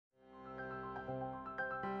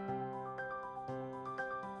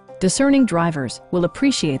Discerning drivers will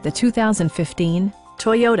appreciate the 2015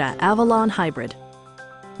 Toyota Avalon Hybrid.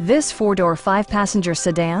 This four-door, five-passenger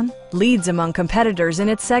sedan leads among competitors in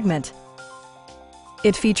its segment.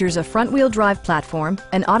 It features a front-wheel drive platform,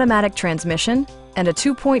 an automatic transmission, and a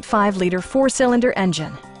 2.5-liter four-cylinder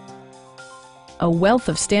engine. A wealth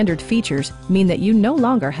of standard features mean that you no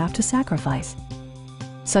longer have to sacrifice,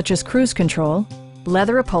 such as cruise control,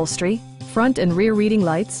 leather upholstery, front and rear reading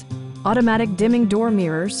lights, automatic dimming door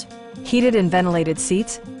mirrors, heated and ventilated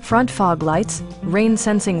seats, front fog lights,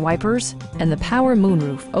 rain-sensing wipers, and the power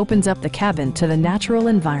moonroof opens up the cabin to the natural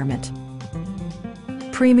environment.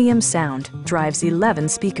 Premium sound drives 11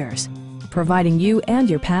 speakers, providing you and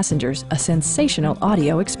your passengers a sensational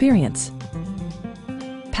audio experience.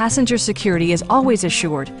 Passenger security is always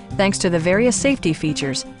assured thanks to the various safety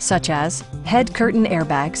features such as head curtain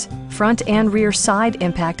airbags, front and rear side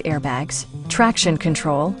impact airbags, traction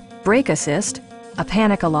control, brake assist, a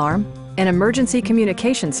panic alarm, an emergency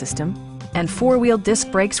communication system, and four-wheel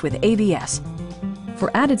disc brakes with ABS.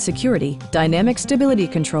 For added security, dynamic stability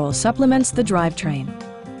control supplements the drivetrain.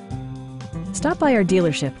 Stop by our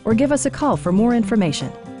dealership or give us a call for more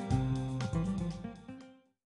information.